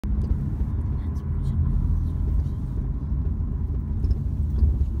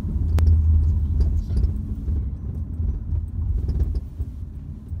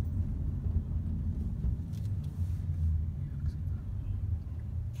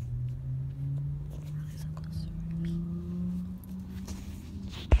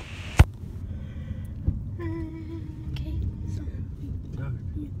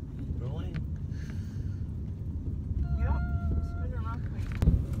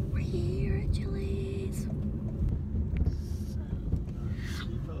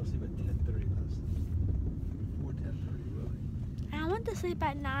asleep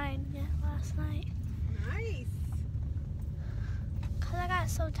at 9 last night. Nice. Because I got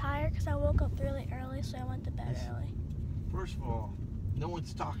so tired because I woke up really early, so I went to bed early. First of all, no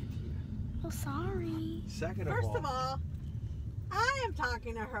one's talking to you. Oh, sorry. Second First of all, I am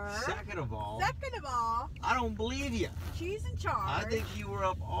talking to her. Second of all, I don't believe you. she's in charge. I think you were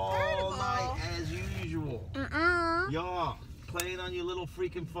up all night as usual. Yeah, playing on your little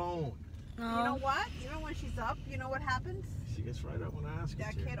freaking phone. You know what? You know when she's up, you know what happens? She gets right up when I ask her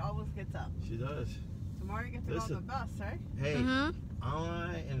That to. kid always gets up. She does. Tomorrow you get to go on the bus, right? Hey,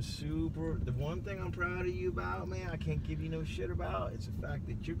 I am super. The one thing I'm proud of you about, man, I can't give you no shit about. It's the fact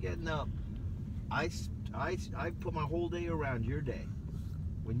that you're getting up. I put my whole day around your day.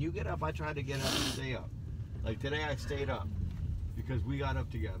 When you get up, I try to get up and stay up. Like today, I stayed up because we got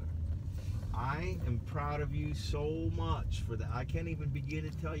up together. I am proud of you so much for that. I can't even begin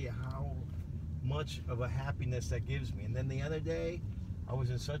to tell you how much of a happiness that gives me. And then the other day, I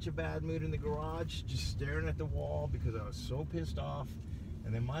was in such a bad mood in the garage, just staring at the wall because I was so pissed off.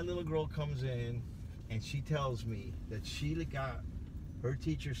 And then my little girl comes in and she tells me that she got, her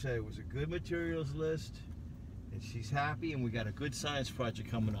teacher said it was a good materials list and she's happy and we got a good science project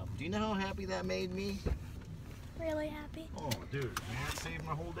coming up. Do you know how happy that made me? Really happy. Oh, dude, man, it saved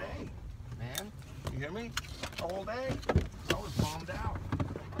my whole day, man. You hear me? The whole day. I was bummed out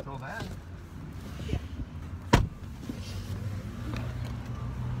until then.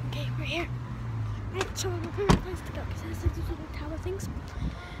 Okay, we're here. Right, so we're preparing a place to go because there's these little tower things.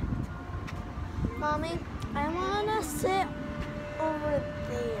 Mommy, I want to sit over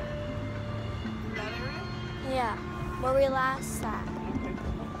there. That area? Yeah, where we last sat.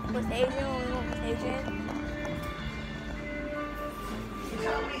 With Adrian, when we went with Adrian.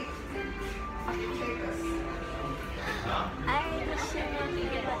 I just want to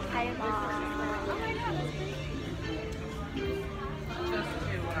give a time off. Oh my God, that's pretty. Just to,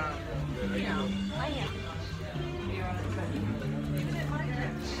 Right here.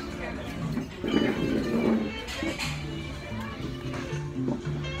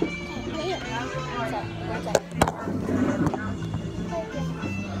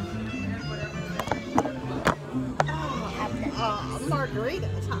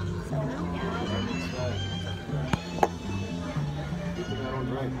 Margaritas, huh? So, yeah. I don't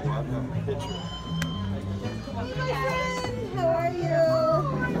drink. Well, I've got a picture. Hi, friend. How are you?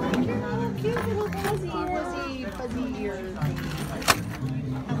 Cute little fuzzy ears.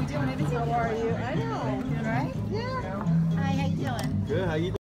 How we doing? How are you? I know. All right? Yeah. Hi, how you doing? Good. How you doing?